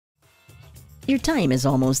Your time is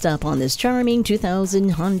almost up on this charming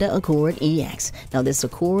 2000 Honda Accord EX. Now this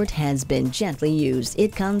Accord has been gently used.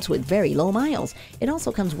 It comes with very low miles. It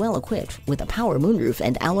also comes well equipped with a power moonroof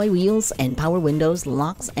and alloy wheels and power windows,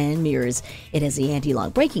 locks and mirrors. It has the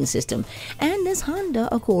anti-lock braking system. And this Honda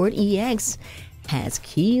Accord EX has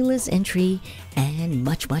keyless entry and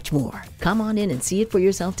much, much more. Come on in and see it for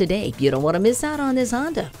yourself today. You don't want to miss out on this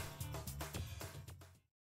Honda.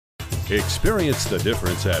 Experience the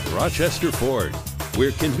difference at Rochester Ford.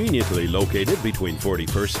 We're conveniently located between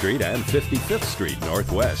 41st Street and 55th Street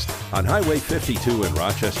Northwest on Highway 52 in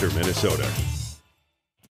Rochester, Minnesota.